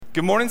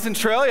Good morning,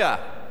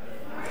 Centralia.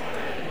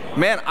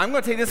 Man, I'm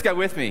going to take this guy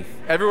with me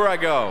everywhere I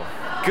go.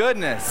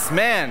 Goodness,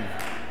 man.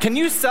 Can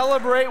you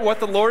celebrate what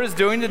the Lord is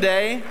doing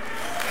today?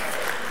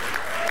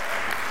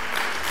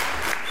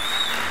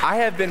 I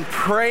have been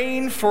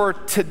praying for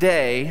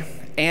today,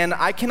 and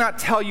I cannot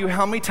tell you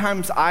how many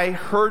times I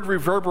heard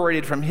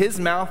reverberated from his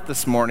mouth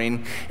this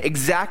morning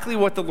exactly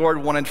what the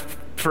Lord wanted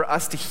for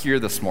us to hear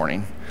this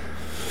morning.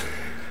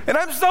 And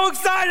I'm so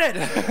excited.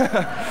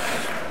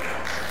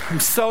 I'm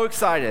so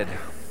excited.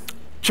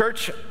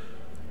 Church,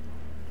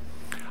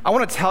 I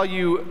want to tell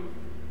you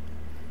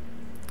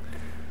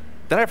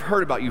that I've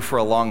heard about you for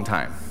a long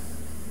time.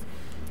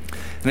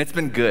 And it's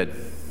been good.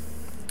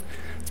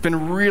 It's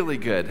been really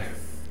good.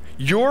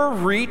 Your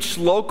reach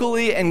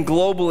locally and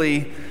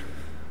globally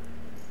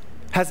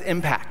has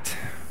impact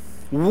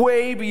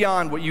way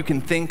beyond what you can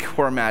think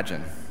or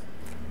imagine.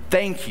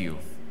 Thank you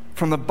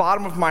from the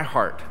bottom of my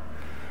heart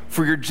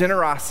for your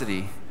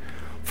generosity,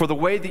 for the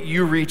way that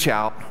you reach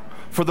out,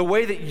 for the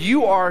way that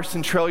you are,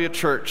 Centralia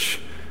Church,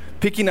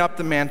 picking up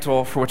the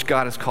mantle for which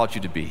God has called you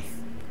to be.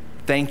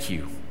 Thank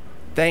you.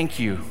 Thank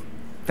you.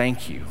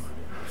 Thank you.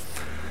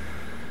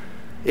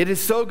 It is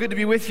so good to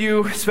be with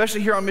you,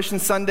 especially here on Mission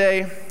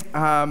Sunday.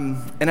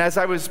 And as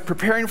I was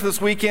preparing for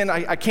this weekend,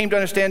 I came to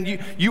understand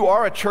you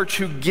are a church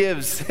who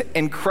gives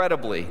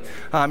incredibly.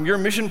 Your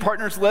mission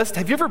partners list,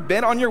 have you ever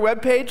been on your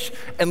webpage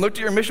and looked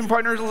at your mission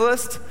partners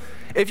list?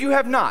 If you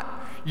have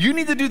not, you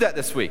need to do that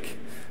this week.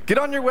 Get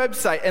on your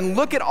website and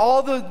look at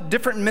all the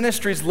different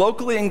ministries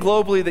locally and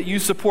globally that you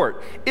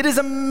support. It is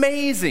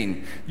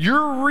amazing,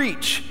 your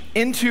reach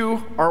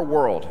into our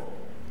world.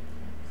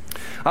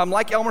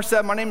 Like Elmer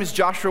said, my name is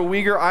Joshua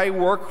Weger. I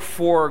work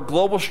for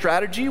Global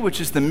Strategy,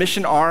 which is the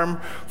mission arm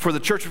for the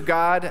Church of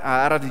God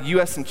out of the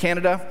U.S. and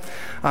Canada.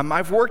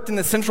 I've worked in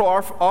the central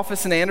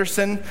office in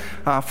Anderson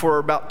for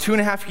about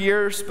 2.5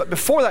 years. But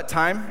before that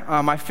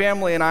time, my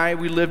family and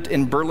we lived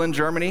in Berlin,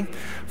 Germany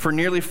for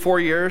nearly 4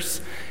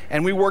 years.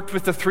 And we worked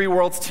with the Three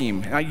Worlds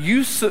team. Now,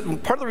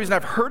 part of the reason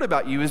I've heard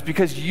about you is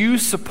because you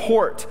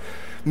support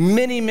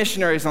many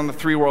missionaries on the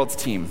Three Worlds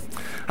team.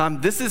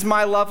 This is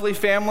my lovely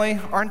family.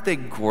 Aren't they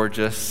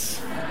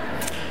gorgeous?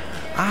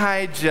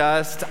 I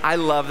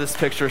love this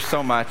picture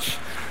so much.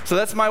 So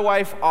that's my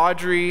wife,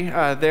 Audrey,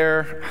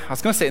 there. I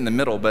was going to say in the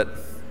middle, but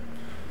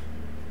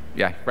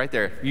yeah, right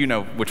there. You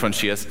know which one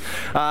she is.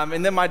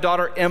 And then my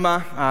daughter,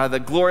 Emma, the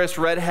glorious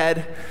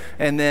redhead.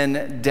 And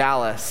then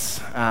Dallas,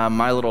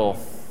 my little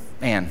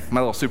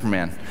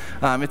Superman.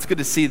 It's good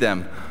to see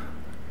them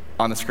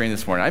on the screen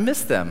this morning. I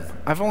miss them.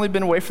 I've only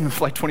been away from them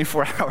for like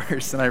 24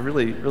 hours, and I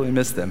really, really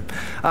miss them.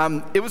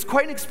 It was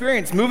quite an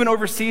experience moving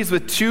overseas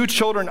with 2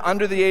 children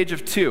under the age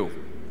of 2.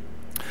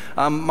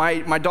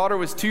 My daughter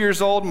was 2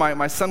 years old.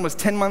 My son was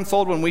 10 months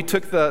old when we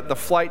took the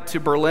flight to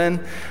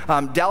Berlin.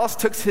 Dallas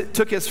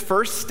took his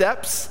first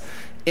steps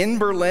in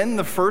Berlin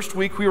the first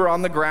week we were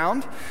on the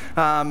ground.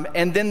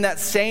 And then that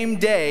same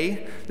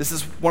day, this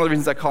is one of the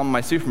reasons I call him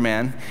my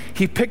Superman,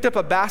 he picked up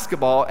a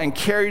basketball and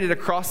carried it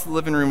across the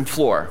living room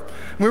floor.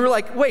 And we were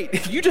like,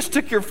 wait, you just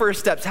took your first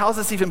steps. How is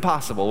this even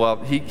possible?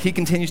 Well, he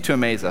continues to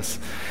amaze us.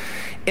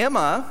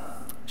 Emma,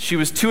 she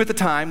was 2 at the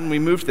time when we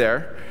moved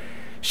there.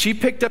 She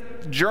picked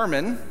up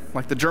German,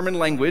 like the German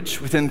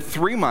language, within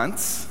 3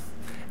 months.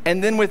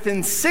 And then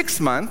within 6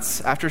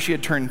 months, after she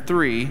had turned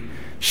 3,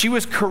 she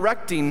was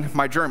correcting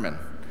my German.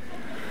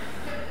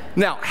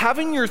 Now,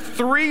 having your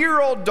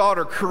 3-year-old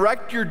daughter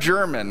correct your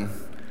German,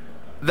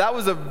 that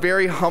was a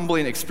very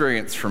humbling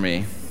experience for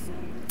me.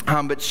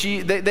 But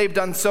they've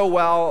done so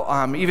well.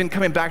 Even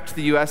coming back to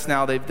the U.S.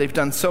 now, they've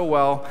done so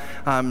well.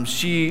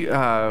 She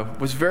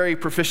was very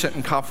proficient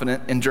and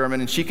confident in German,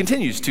 and she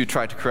continues to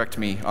try to correct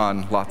me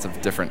on lots of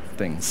different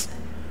things.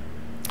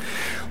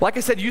 Like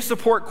I said, you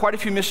support quite a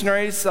few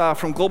missionaries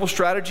from Global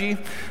Strategy,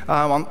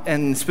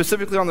 and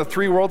specifically on the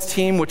Three Worlds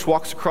team, which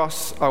walks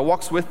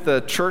with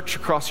the church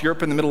across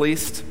Europe and the Middle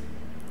East.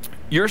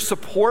 Your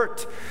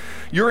support,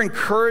 your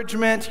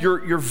encouragement,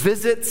 your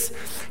visits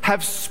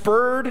have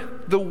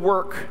spurred the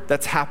work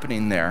that's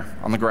happening there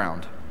on the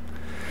ground.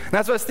 And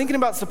as I was thinking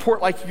about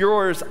support like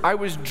yours, I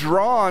was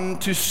drawn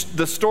to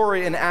the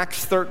story in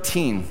Acts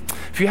 13.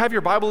 If you have your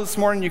Bible this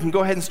morning, you can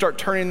go ahead and start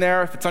turning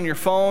there. If it's on your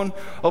phone,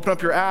 open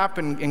up your app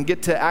and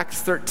get to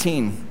Acts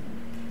 13.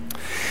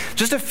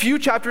 Just a few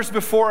chapters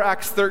before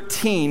Acts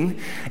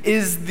 13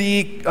 is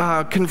the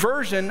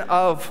conversion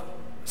of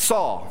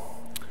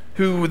Saul,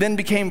 who then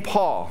became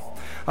Paul.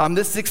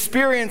 This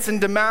experience in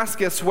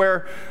Damascus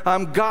where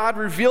God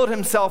revealed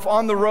himself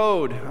on the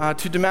road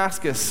to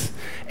Damascus.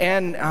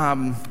 And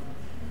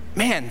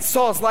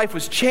Saul's life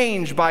was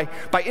changed by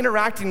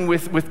interacting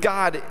with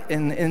God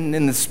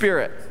in the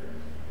Spirit.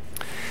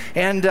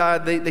 And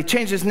they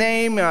changed his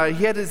name.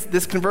 He had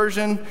this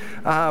conversion.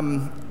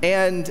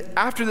 And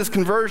after this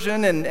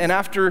conversion and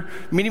after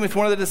meeting with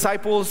one of the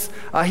disciples,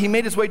 he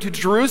made his way to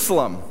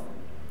Jerusalem.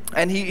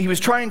 And he was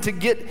trying to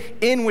get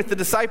in with the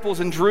disciples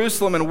in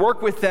Jerusalem and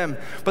work with them.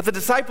 But the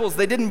disciples,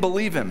 they didn't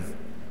believe him.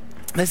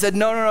 They said,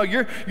 no,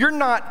 you're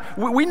not,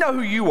 we know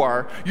who you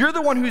are. You're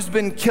the one who's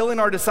been killing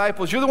our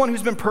disciples. You're the one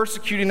who's been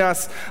persecuting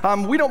us.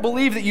 We don't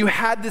believe that you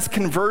had this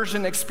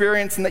conversion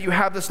experience and that you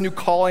have this new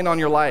calling on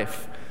your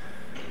life.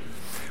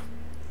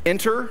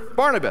 Enter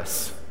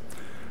Barnabas,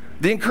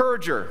 the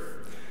encourager,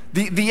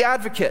 the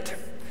advocate.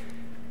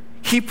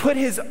 He put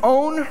his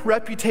own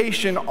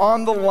reputation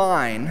on the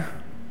line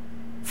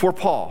for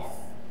Paul,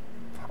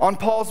 on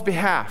Paul's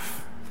behalf.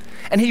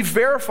 And he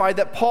verified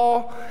that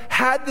Paul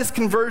had this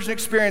conversion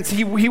experience.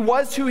 He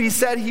was who he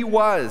said he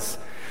was.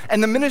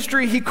 And the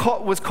ministry he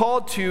was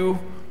called to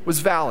was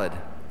valid.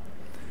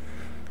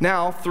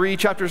 Now, 3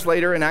 chapters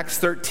later in Acts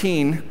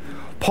 13,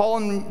 Paul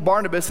and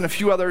Barnabas and a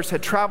few others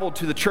had traveled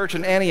to the church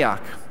in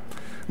Antioch.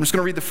 I'm just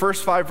going to read the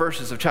first 5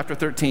 verses of chapter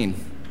 13.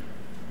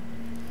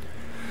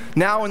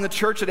 Now in the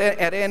church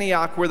at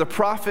Antioch were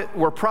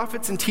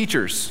prophets and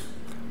teachers,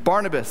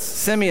 Barnabas,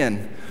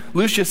 Simeon,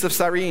 Lucius of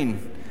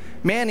Cyrene,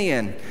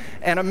 Manaen,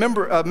 and a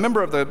member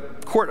of the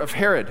court of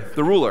Herod,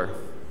 the ruler,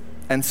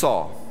 and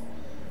Saul.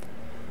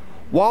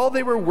 While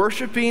they were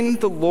worshiping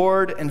the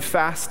Lord and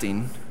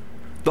fasting,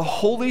 the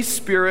Holy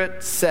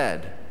Spirit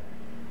said,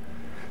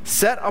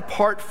 "Set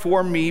apart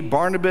for me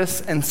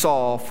Barnabas and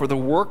Saul for the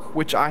work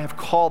which I have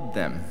called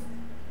them."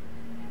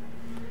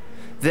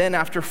 Then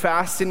after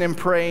fasting and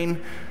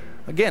praying,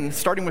 again,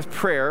 starting with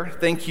prayer,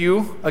 thank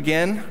you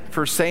again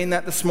for saying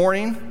that this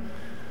morning.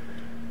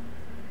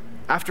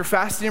 After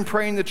fasting and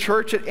praying, the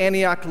church at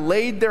Antioch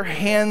laid their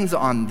hands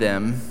on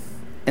them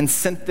and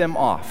sent them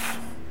off.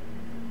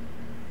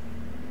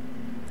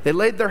 They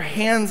laid their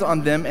hands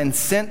on them and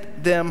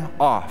sent them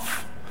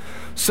off.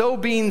 So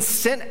being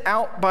sent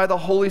out by the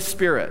Holy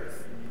Spirit,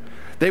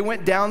 they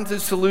went down to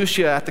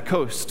Seleucia at the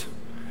coast,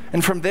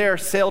 and from there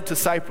sailed to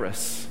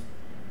Cyprus.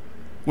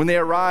 When they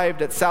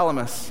arrived at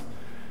Salamis,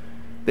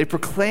 they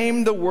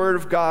proclaimed the word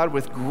of God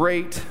with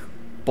great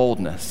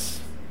boldness.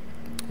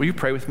 Will you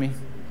pray with me?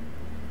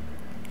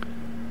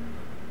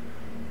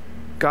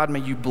 God,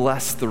 may you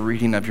bless the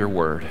reading of your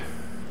word.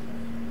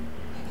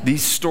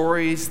 These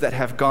stories that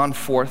have gone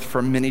forth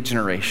for many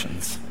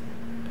generations,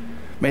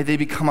 may they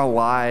become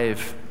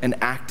alive and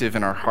active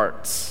in our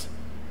hearts.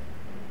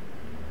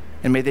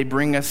 And may they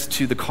bring us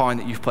to the calling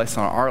that you've placed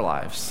on our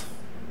lives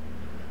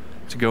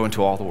to go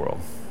into all the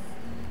world.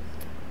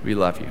 We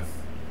love you.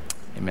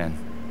 Amen.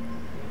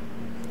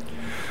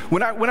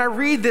 When I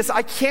read this,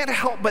 I can't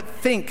help but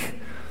think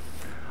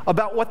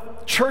about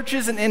what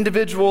churches and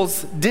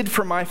individuals did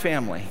for my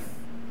family.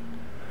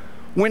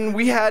 When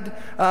we had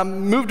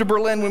moved to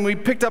Berlin, when we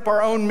picked up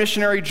our own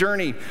missionary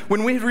journey,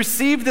 when we had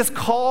received this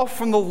call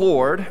from the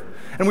Lord,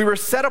 and we were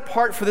set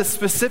apart for this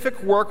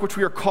specific work which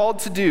we are called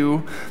to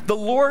do,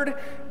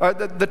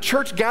 the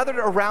church gathered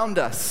around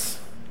us,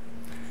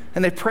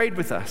 and they prayed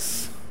with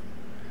us.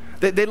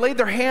 They laid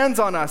their hands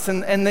on us,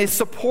 and they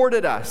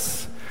supported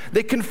us.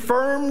 They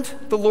confirmed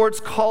the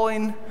Lord's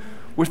calling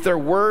with their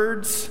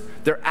words,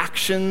 their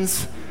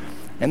actions,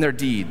 and their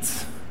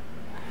deeds.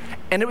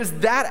 And it was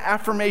that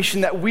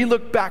affirmation that we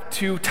look back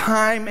to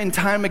time and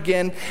time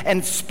again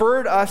and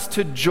spurred us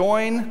to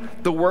join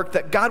the work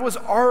that God was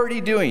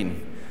already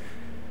doing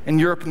in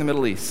Europe and the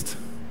Middle East.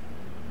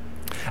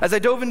 As I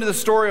dove into the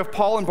story of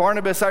Paul and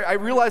Barnabas, I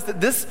realized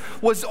that this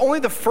was only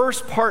the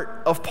first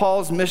part of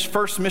Paul's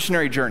first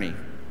missionary journey.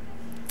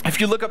 If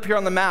you look up here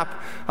on the map,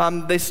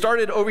 they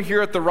started over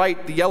here at the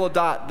right, the yellow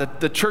dot,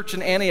 the church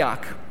in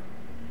Antioch.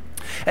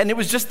 And it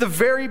was just the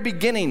very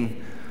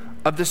beginning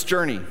of this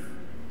journey.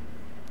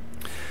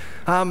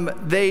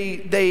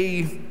 They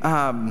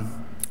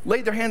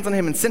laid their hands on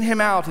him and sent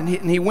him out, and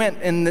he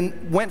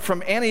went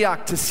from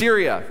Antioch to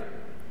Syria,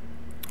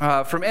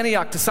 from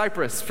Antioch to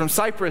Cyprus, from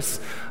Cyprus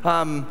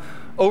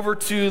over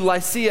to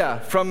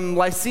Lycia, from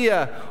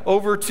Lycia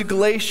over to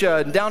Galatia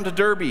and down to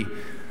Derbe.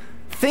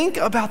 Think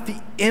about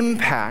the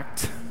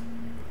impact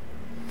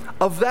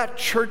of that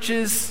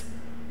church's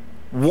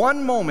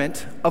one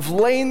moment of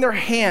laying their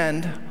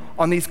hand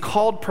on these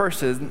called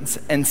persons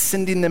and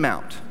sending them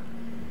out.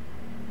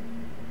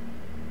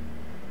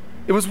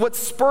 It was what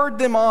spurred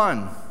them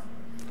on.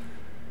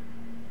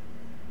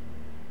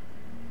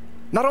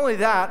 Not only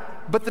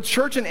that, but the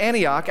church in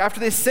Antioch, after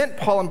they sent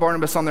Paul and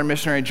Barnabas on their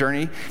missionary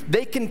journey,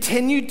 they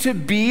continued to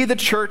be the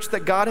church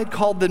that God had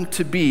called them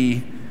to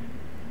be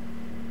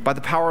by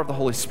the power of the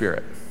Holy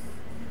Spirit.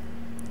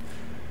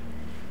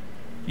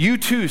 You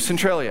too,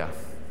 Centralia,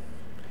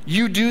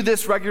 you do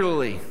this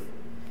regularly.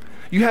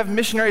 You have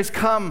missionaries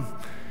come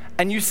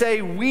and you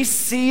say, we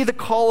see the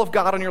call of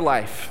God on your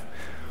life.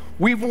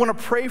 We want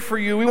to pray for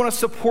you. We want to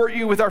support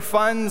you with our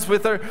funds,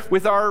 with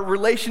our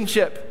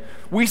relationship.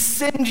 We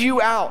send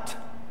you out.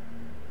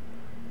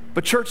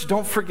 But church,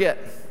 don't forget,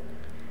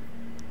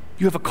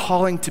 you have a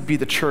calling to be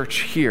the church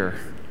here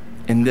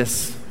in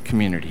this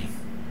community.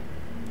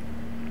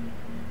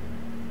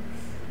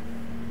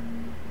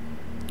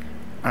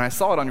 And I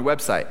saw it on your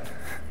website.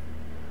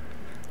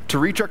 To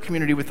reach our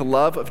community with the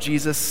love of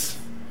Jesus,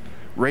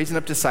 raising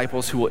up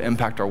disciples who will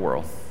impact our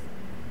world.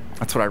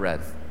 That's what I read.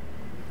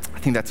 I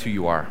think that's who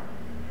you are.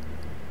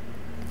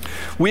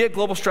 We at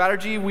Global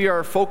Strategy, we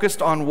are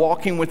focused on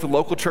walking with the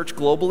local church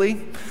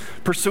globally,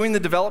 pursuing the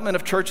development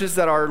of churches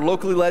that are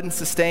locally led and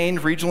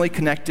sustained, regionally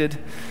connected,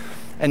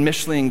 and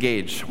missionally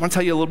engaged. I want to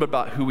tell you a little bit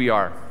about who we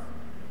are.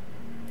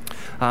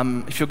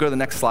 If you'll go to the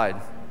next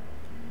slide.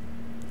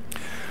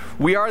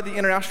 We are the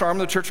international arm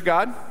of the Church of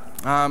God.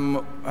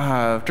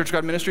 Church of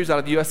God Ministries out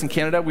of the U.S. and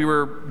Canada. We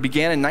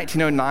began in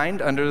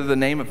 1909 under the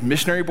name of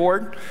Missionary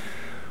Board.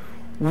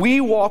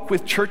 We walk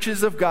with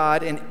churches of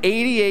God in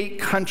 88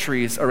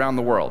 countries around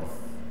the world.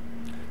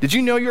 Did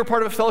you know you were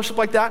part of a fellowship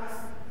like that?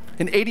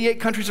 In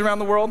 88 countries around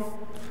the world?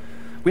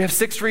 We have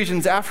 6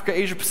 regions: Africa,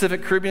 Asia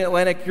Pacific, Caribbean,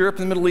 Atlantic, Europe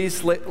and the Middle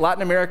East,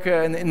 Latin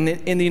America, and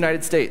in the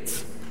United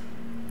States.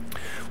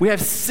 We have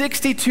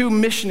 62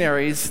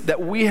 missionaries that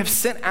we have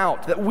sent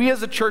out, that we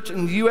as a church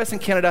in the U.S. and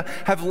Canada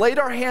have laid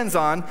our hands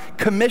on,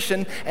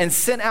 commissioned, and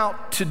sent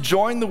out to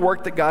join the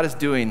work that God is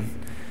doing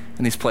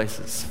in these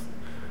places.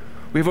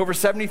 We have over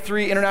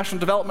 73 international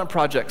development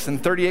projects in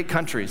 38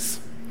 countries.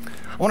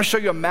 I want to show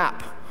you a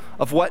map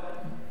of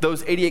what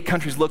those 88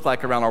 countries look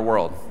like around our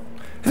world.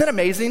 Isn't that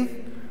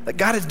amazing that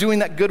God is doing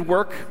that good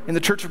work in the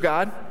Church of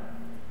God?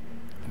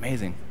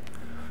 Amazing.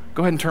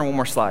 Go ahead and turn one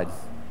more slide.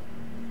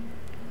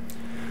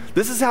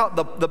 This is how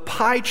the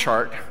pie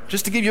chart,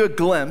 just to give you a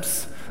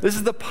glimpse, this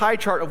is the pie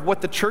chart of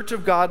what the Church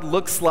of God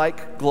looks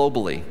like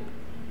globally.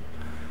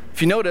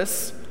 If you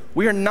notice,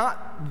 we are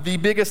not the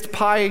biggest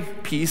pie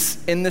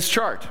piece in this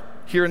chart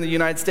here in the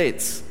United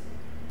States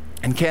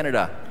and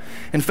Canada.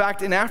 In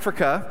fact, in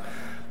Africa,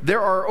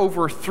 there are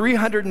over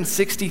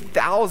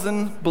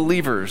 360,000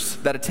 believers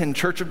that attend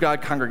Church of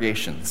God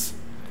congregations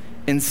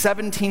in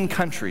 17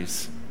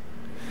 countries.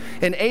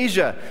 In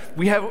Asia,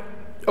 we have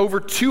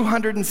over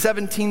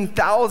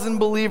 217,000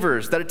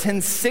 believers that attend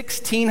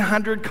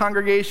 1,600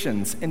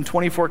 congregations in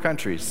 24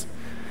 countries.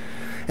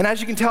 And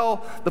as you can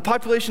tell, the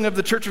population of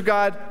the Church of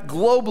God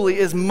globally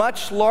is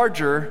much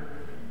larger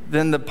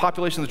than the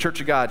population of the Church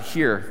of God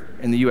here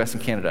in the U.S.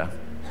 and Canada.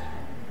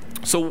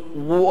 So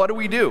what do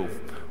we do?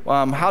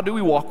 How do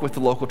we walk with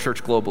the local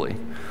church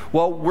globally?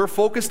 Well, we're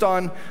focused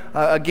on,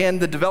 again,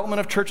 the development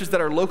of churches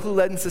that are locally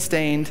led and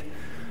sustained,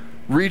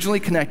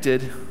 regionally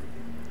connected,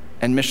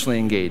 and missionally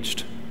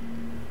engaged.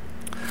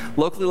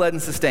 Locally led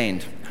and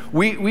sustained.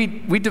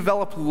 We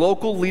develop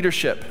local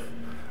leadership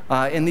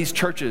in these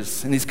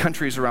churches, in these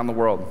countries around the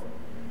world.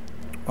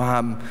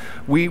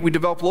 We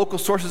develop local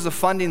sources of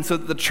funding so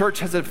that the church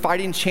has a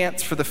fighting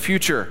chance for the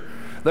future.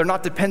 They're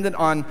not dependent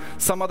on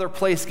some other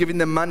place giving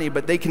them money,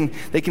 but they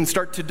can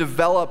start to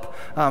develop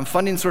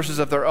funding sources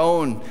of their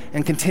own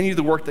and continue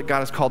the work that God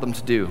has called them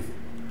to do.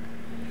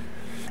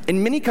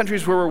 In many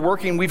countries where we're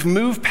working, we've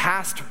moved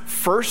past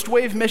first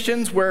wave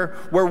missions where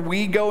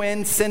we go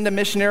in, send a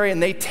missionary,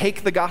 and they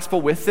take the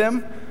gospel with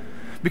them.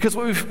 Because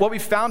what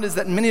we've found is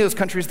that in many of those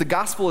countries, the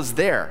gospel is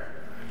there.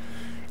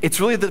 It's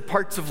really the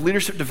parts of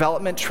leadership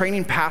development,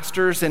 training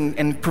pastors,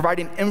 and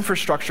providing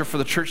infrastructure for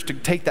the church to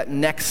take that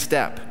next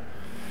step.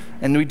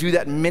 And we do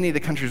that in many of the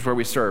countries where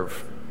we serve.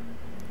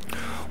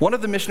 One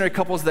of the missionary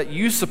couples that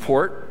you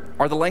support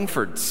are the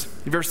Langfords.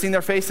 Have you ever seen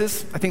their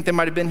faces? I think they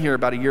might have been here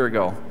about a year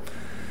ago.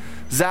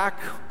 Zach,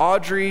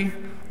 Audrey,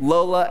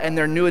 Lola, and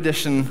their new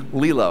addition,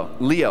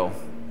 Leo.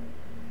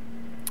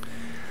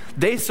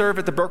 They serve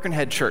at the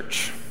Birkenhead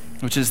Church,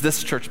 which is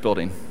this church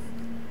building.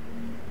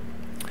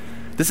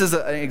 This is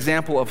an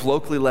example of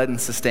locally led and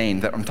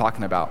sustained that I'm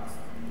talking about.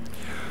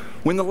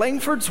 When the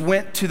Langfords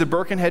went to the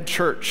Birkenhead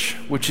Church,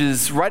 which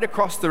is right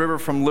across the river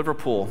from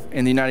Liverpool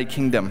in the United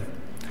Kingdom,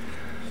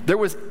 there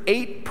was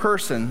 8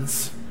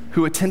 persons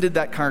who attended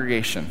that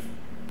congregation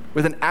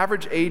with an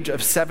average age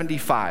of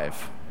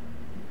 75.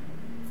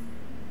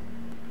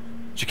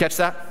 Did you catch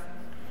that?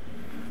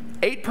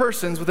 8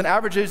 persons with an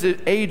average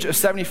age of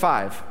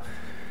 75.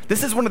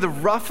 This is one of the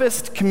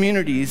roughest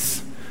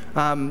communities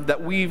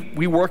that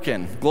we work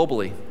in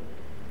globally.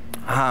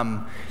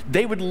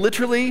 They would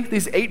literally,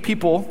 these 8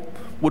 people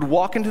would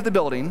walk into the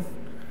building,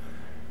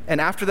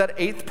 and after that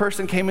 8th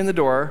person came in the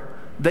door,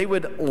 they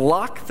would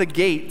lock the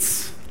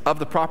gates of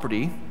the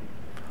property,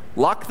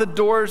 lock the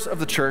doors of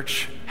the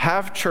church,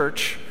 have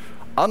church,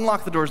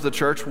 unlock the doors of the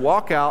church,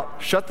 walk out,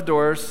 shut the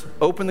doors,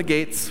 open the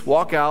gates,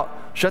 walk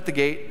out, shut the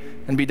gate,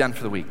 and be done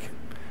for the week.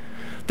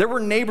 There were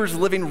neighbors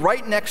living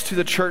right next to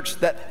the church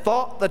that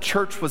thought the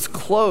church was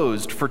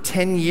closed for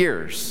 10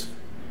 years.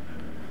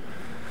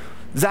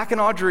 Zach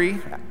and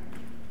Audrey,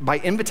 by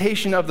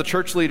invitation of the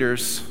church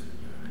leaders,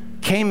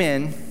 came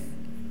in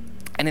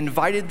and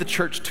invited the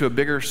church to a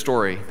bigger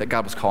story that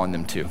God was calling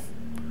them to.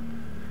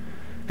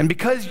 And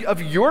because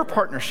of your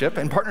partnership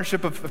and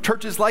partnership of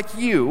churches like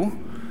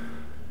you,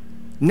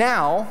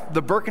 now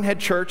the Birkenhead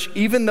Church,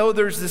 even though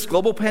there's this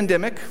global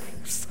pandemic,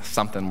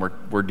 something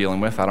we're dealing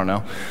with, I don't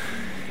know.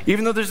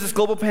 Even though there's this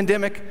global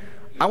pandemic,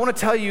 I want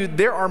to tell you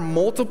there are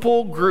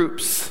multiple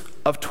groups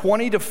of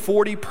 20 to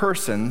 40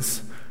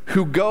 persons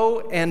who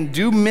go and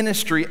do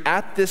ministry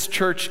at this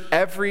church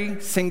every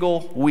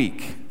single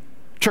week.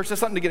 Church,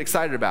 that's something to get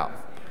excited about.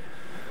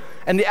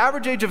 And the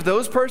average age of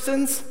those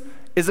persons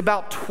is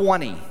about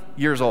 20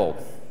 years old.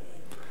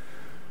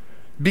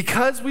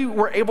 Because we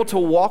were able to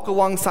walk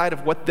alongside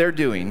of what they're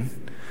doing,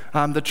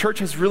 the church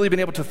has really been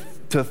able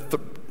to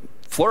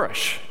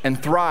flourish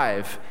and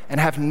thrive and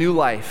have new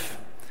life.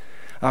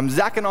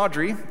 Zach and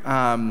Audrey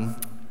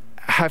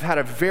have had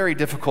a very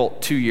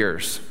difficult 2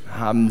 years.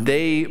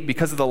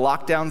 Because of the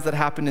lockdowns that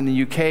happened in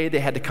the UK, they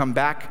had to come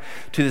back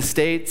to the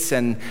States,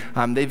 and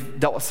they've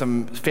dealt with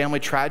some family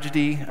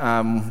tragedy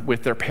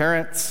with their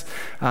parents,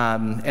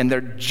 and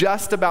they're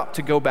just about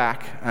to go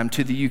back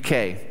to the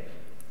UK.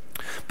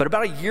 But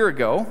about a year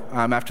ago,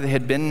 after they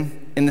had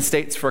been in the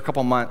States for a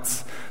couple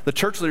months, the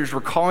church leaders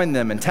were calling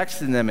them and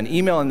texting them and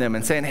emailing them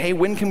and saying, hey,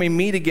 when can we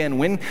meet again?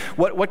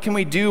 What can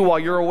we do while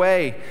you're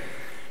away?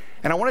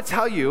 And I want to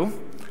tell you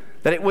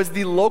that it was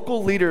the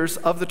local leaders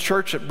of the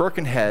church at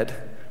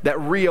Birkenhead that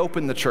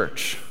reopened the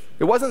church.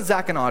 It wasn't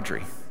Zach and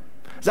Audrey.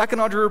 Zach and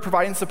Audrey were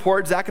providing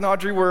support. Zach and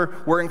Audrey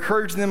were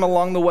encouraging them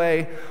along the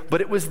way,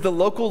 but it was the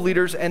local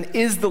leaders and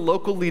is the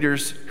local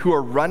leaders who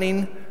are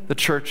running the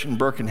church in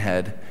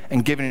Birkenhead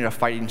and giving it a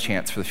fighting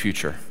chance for the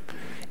future,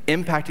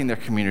 impacting their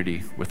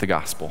community with the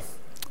gospel.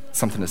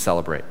 Something to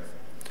celebrate.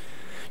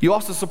 You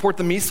also support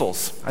the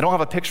Measles. I don't have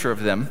a picture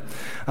of them,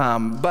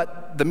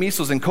 but the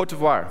Measles in Côte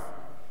d'Ivoire.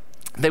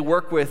 They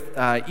work with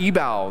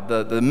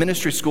EBAU, the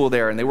ministry school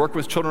there, and they work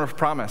with Children of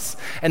Promise.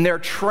 And they're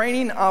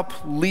training up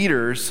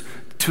leaders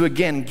to,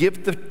 again,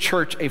 give the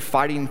church a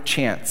fighting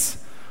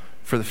chance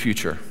for the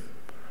future.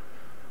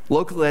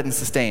 Locally led and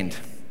sustained.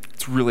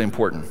 It's really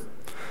important.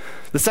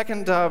 The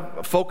second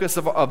focus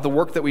of the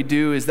work that we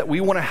do is that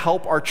we want to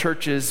help our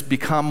churches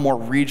become more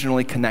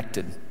regionally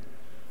connected.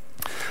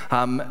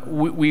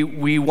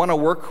 We want to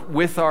work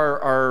with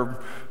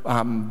our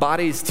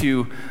bodies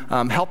to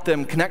help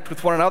them connect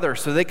with one another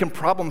so they can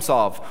problem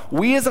solve.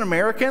 We as an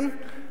American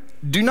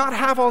do not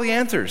have all the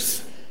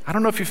answers. I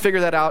don't know if you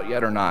figured that out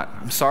yet or not.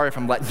 I'm sorry if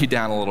I'm letting you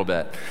down a little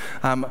bit.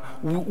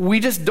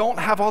 We just don't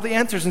have all the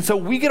answers. And so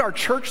we get our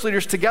church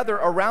leaders together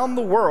around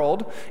the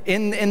world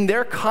in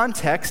their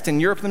context,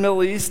 in Europe and the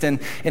Middle East, and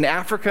in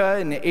Africa,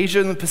 and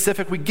Asia and the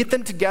Pacific. We get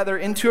them together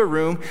into a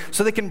room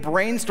so they can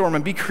brainstorm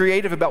and be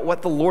creative about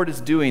what the Lord is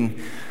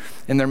doing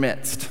in their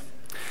midst.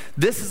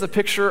 This is a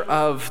picture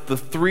of the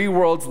Three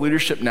Worlds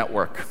Leadership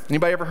Network.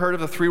 Anybody ever heard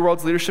of the Three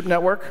Worlds Leadership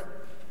Network?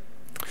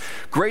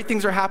 Great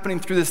things are happening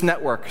through this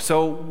network.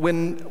 So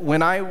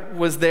when I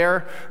was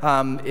there,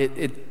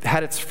 it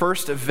had its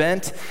first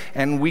event,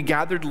 and we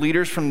gathered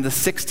leaders from the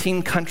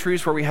 16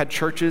 countries where we had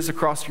churches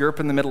across Europe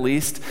and the Middle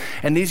East.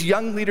 And these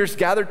young leaders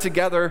gathered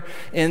together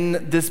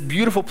in this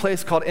beautiful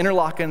place called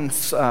Interlaken,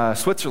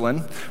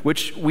 Switzerland,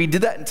 which we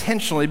did that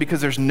intentionally because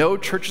there's no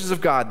churches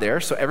of God there,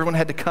 so everyone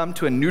had to come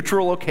to a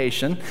neutral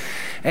location.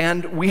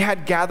 And we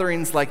had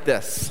gatherings like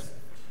this,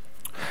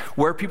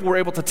 where people were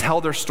able to tell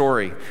their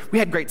story. We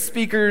had great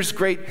speakers,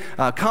 great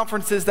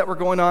conferences that were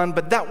going on,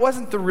 but that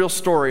wasn't the real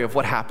story of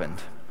what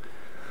happened.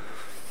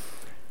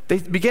 They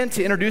began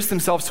to introduce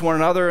themselves to one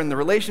another, and the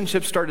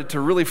relationships started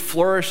to really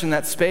flourish in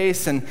that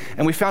space, and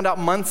we found out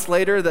months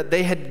later that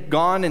they had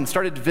gone and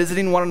started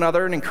visiting one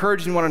another and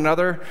encouraging one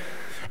another.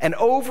 And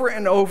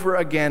over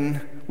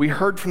again, we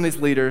heard from these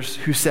leaders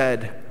who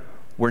said,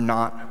 we're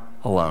not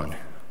alone.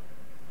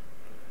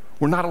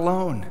 We're not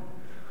alone.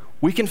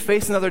 We can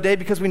face another day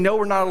because we know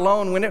we're not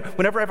alone.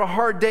 Whenever I have a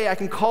hard day, I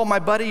can call my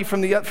buddy from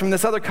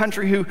this other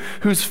country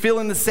who's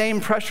feeling the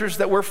same pressures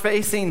that we're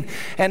facing.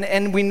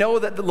 And we know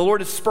that the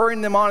Lord is spurring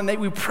them on, and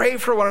we pray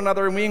for one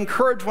another and we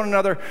encourage one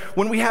another.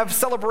 When we have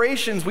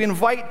celebrations, we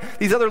invite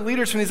these other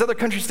leaders from these other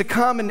countries to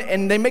come,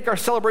 and they make our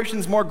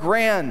celebrations more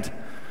grand.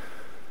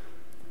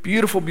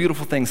 Beautiful,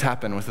 beautiful things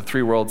happen with the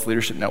Three Worlds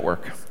Leadership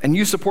Network. And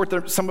you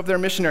support some of their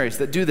missionaries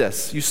that do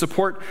this. You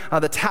support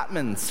the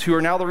Tapmans, who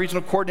are now the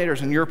regional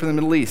coordinators in Europe and the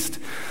Middle East.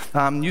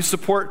 You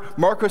support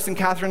Marcos and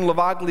Catherine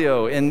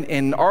Lavaglio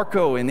in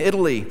Arco in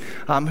Italy,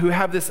 who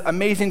have this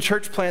amazing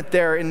church plant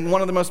there in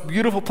one of the most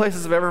beautiful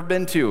places I've ever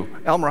been to.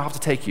 Elmer, I'll have to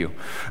take you.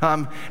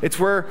 It's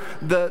where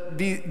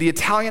the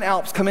Italian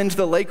Alps come into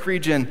the lake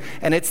region,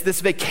 and it's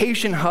this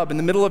vacation hub in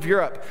the middle of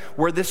Europe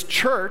where this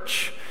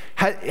church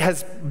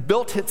has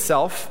built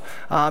itself,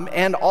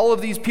 and all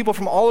of these people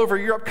from all over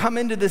Europe come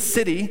into this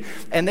city,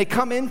 and they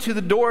come into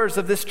the doors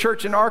of this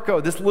church in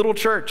Arco, this little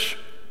church.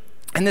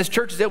 And this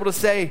church is able to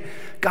say,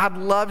 God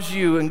loves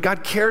you and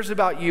God cares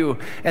about you.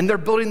 And they're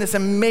building this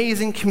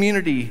amazing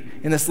community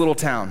in this little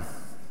town.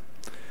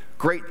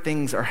 Great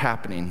things are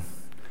happening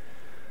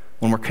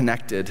when we're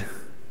connected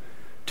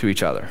to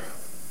each other.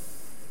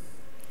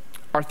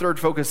 Our third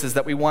focus is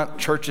that we want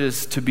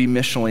churches to be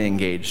missionally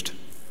engaged.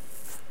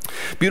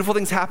 Beautiful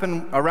things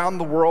happen around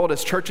the world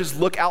as churches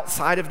look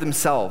outside of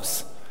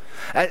themselves,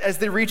 as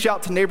they reach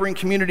out to neighboring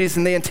communities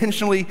and they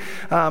intentionally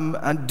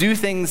do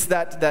things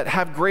that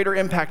have greater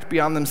impact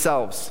beyond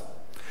themselves.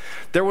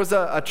 There was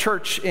a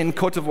church in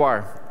Côte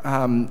d'Ivoire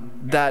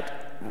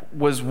that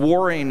was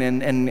warring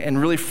and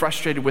really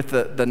frustrated with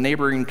the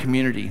neighboring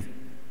community.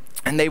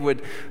 And they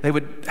would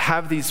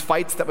have these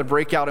fights that would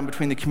break out in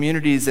between the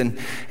communities, and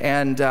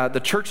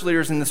the church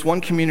leaders in this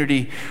one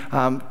community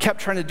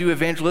kept trying to do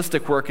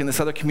evangelistic work in this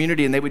other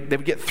community, and they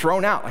would get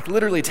thrown out, like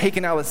literally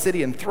taken out of the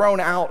city and thrown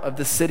out of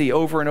the city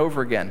over and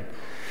over again.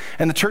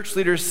 And the church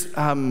leaders,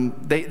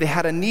 they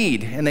had a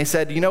need, and they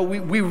said,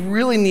 we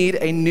really need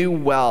a new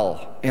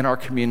well in our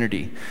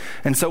community.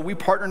 And so we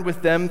partnered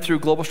with them through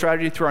Global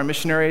Strategy, through our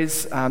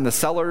missionaries, the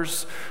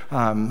sellers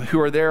who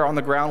are there on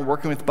the ground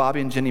working with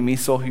Bobby and Jenny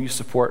Miesel, who you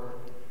support.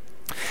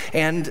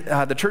 And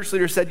the church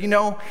leader said,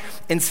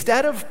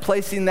 instead of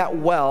placing that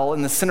well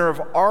in the center of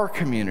our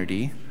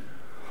community,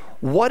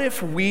 what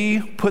if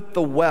we put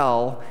the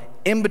well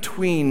in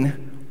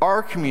between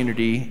our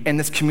community and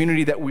this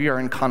community that we are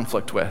in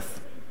conflict with?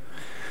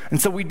 And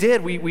so we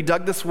did. We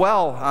dug this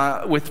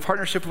well with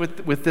partnership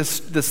with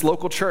this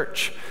local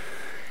church.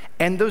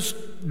 And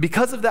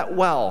because of that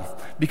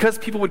well, because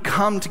people would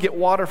come to get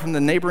water from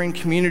the neighboring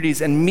communities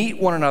and meet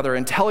one another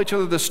and tell each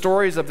other the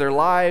stories of their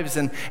lives,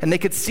 and they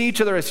could see each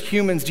other as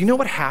humans, do you know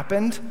what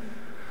happened?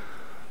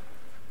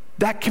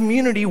 That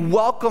community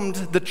welcomed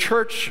the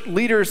church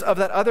leaders of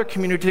that other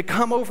community to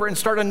come over and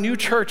start a new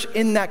church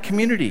in that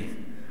community.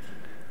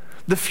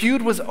 The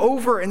feud was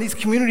over, and these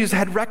communities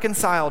had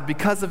reconciled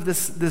because of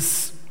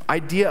this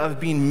idea of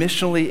being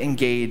missionally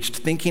engaged,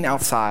 thinking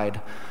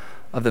outside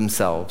of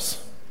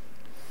themselves.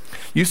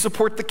 You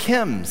support the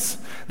Kims.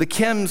 The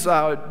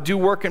Kims do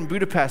work in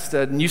Budapest,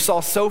 and you saw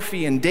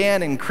Sophie and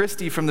Dan and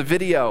Christy from the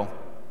video.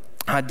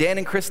 Dan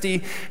and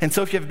Christy and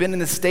Sophie have been in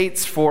the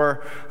States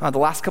for the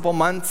last couple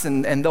months,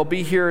 and they'll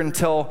be here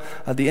until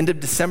the end of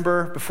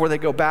December before they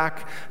go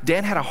back.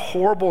 Dan had a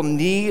horrible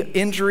knee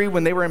injury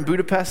when they were in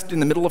Budapest in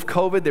the middle of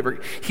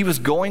COVID. He was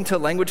going to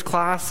language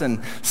class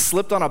and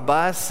slipped on a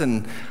bus,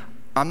 and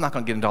I'm not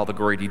going to get into all the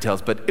gory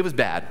details, but it was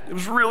bad. It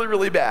was really,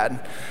 really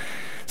bad.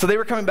 So they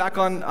were coming back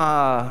on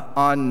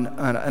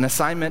an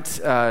assignment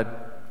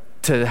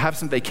to have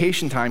some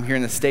vacation time here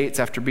in the States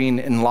after being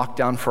in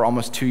lockdown for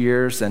almost 2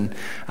 years. And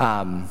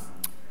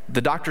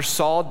the doctor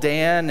saw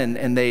Dan,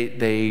 and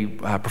they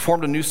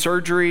performed a new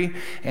surgery,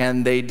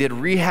 and they did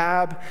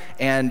rehab,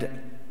 and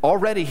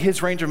already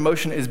his range of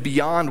motion is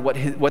beyond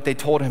what they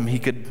told him he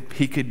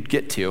could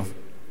get to.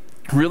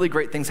 Really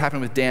great things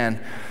happened with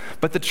Dan.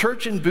 But the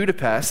church in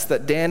Budapest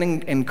that Dan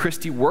and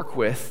Christy work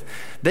with,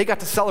 they got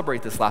to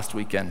celebrate this last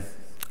weekend.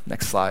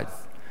 Next slide.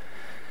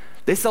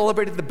 They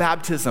celebrated the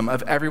baptism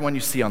of everyone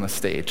you see on the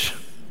stage.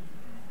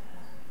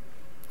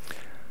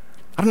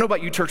 I don't know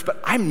about you, church,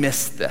 but I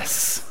miss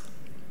this.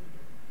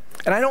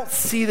 And I don't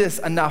see this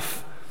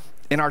enough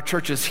in our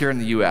churches here in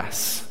the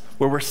U.S.,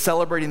 where we're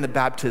celebrating the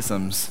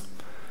baptisms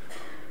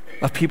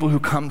of people who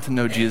come to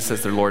know Jesus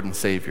as their Lord and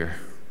Savior.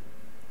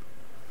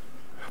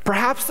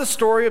 Perhaps the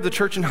story of the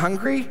church in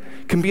Hungary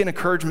can be an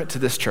encouragement to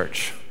this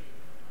church.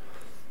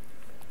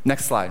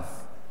 Next slide.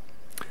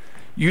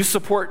 You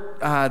support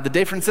the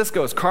De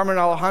Franciscos, Carmen and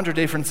Alejandro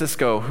De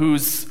Francisco,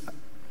 who's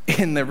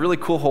in the really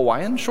cool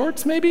Hawaiian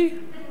shorts, maybe?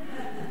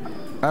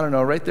 I don't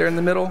know, right there in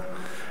the middle.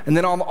 And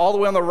then all the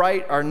way on the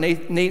right are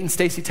Nate and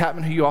Stacy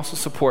Tapman, who you also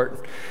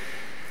support.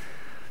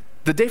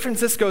 The De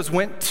Franciscos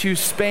went to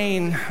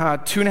Spain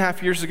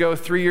 2.5 years ago,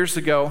 3 years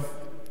ago,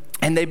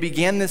 and they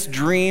began this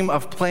dream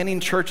of planting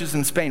churches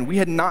in Spain. We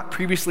had not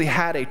previously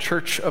had a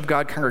Church of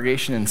God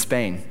congregation in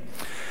Spain.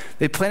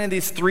 They planted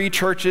these 3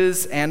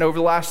 churches, and over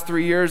the last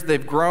 3 years,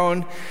 they've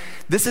grown.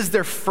 This is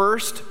their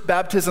first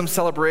baptism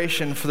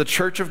celebration for the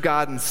Church of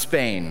God in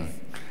Spain.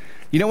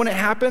 You know when it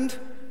happened?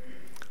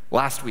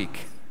 Last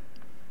week.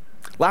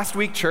 Last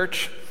week,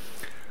 church,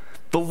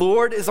 the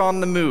Lord is on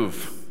the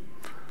move.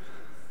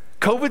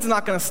 COVID's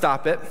not going to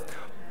stop it.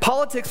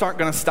 Politics aren't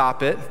going to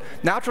stop it.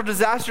 Natural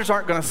disasters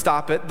aren't going to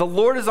stop it. The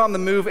Lord is on the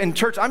move. And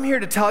church, I'm here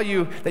to tell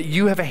you that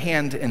you have a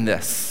hand in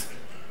this.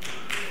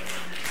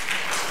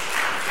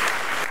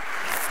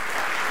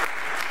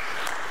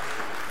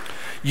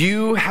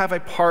 You have a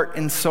part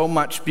in so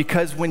much,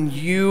 because when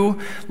you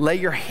lay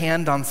your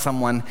hand on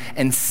someone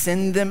and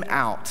send them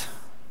out,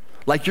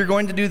 like you're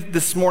going to do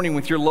this morning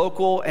with your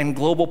local and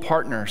global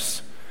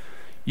partners,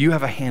 you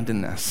have a hand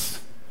in this.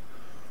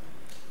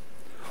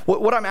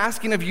 What I'm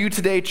asking of you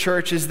today,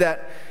 church, is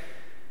that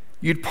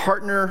you'd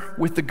partner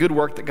with the good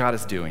work that God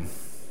is doing.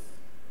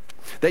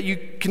 That you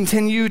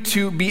continue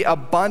to be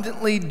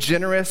abundantly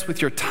generous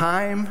with your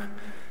time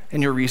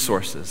and your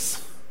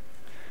resources.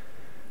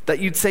 That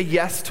you'd say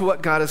yes to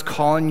what God is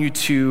calling you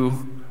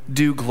to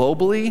do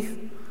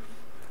globally,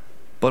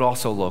 but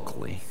also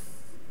locally.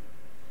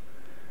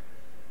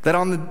 That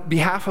on the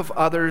behalf of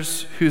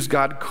others whose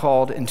God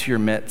called into your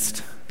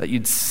midst, that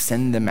you'd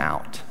send them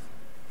out.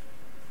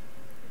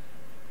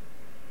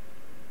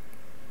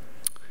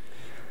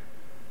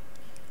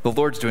 The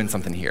Lord's doing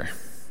something here.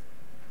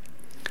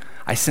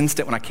 I sensed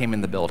it when I came in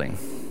the building.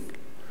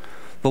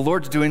 The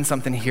Lord's doing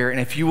something here,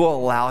 and if you will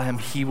allow him,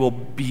 he will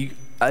be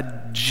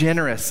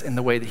generous in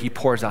the way that he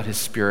pours out his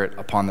Spirit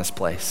upon this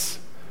place.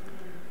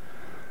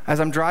 As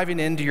I'm driving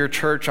into your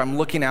church, I'm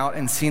looking out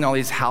and seeing all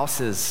these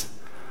houses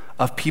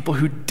of people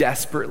who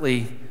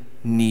desperately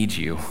need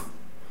you.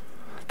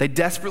 They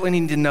desperately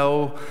need to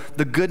know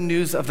the good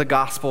news of the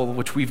gospel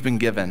which we've been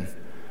given.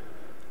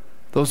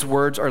 Those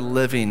words are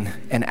living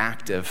and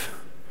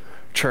active.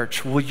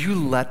 Church, will you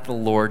let the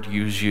Lord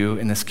use you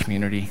in this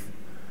community?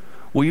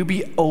 Will you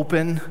be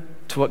open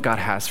to what God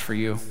has for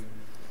you?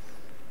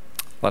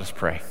 Let us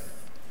pray.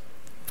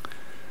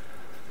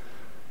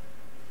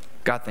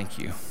 God, thank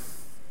you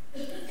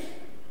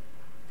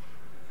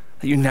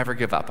that you never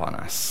give up on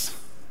us.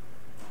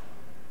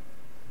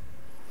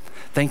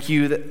 Thank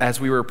you that as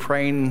we were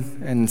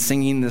praying and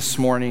singing this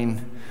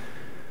morning,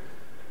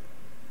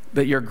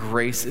 that your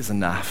grace is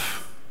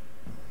enough,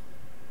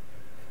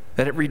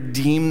 that it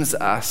redeems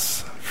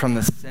us from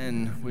the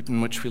sin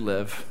in which we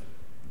live.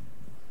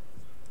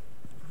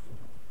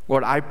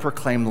 Lord, I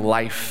proclaim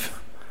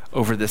life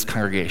over this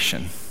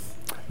congregation,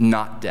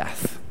 not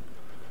death.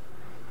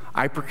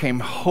 I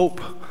proclaim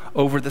hope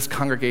over this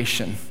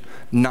congregation,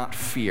 not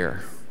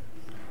fear.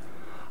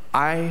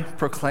 I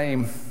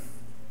proclaim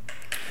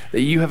that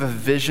you have a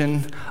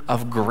vision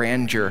of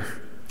grandeur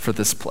for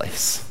this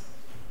place,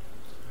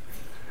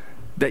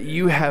 that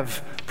you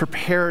have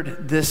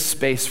prepared this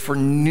space for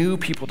new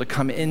people to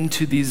come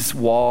into these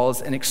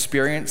walls and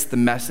experience the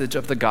message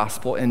of the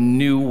gospel in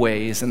new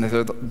ways, and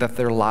that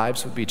their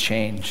lives would be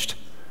changed.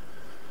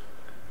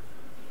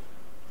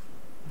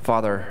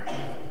 Father,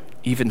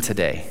 even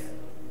today,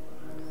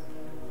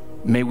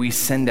 may we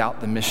send out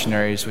the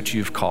missionaries which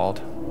you've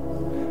called.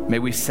 May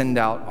we send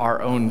out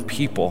our own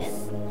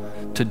people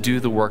to do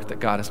the work that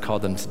God has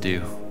called them to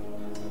do.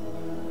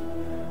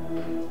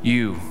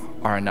 You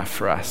are enough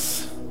for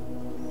us.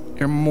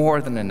 You're more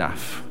than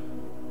enough.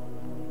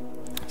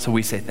 So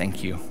we say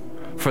thank you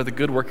for the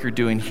good work you're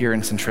doing here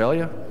in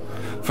Centralia,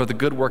 for the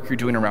good work you're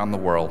doing around the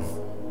world.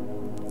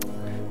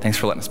 Thanks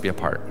for letting us be a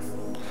part.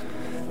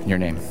 In your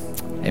name,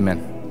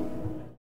 amen.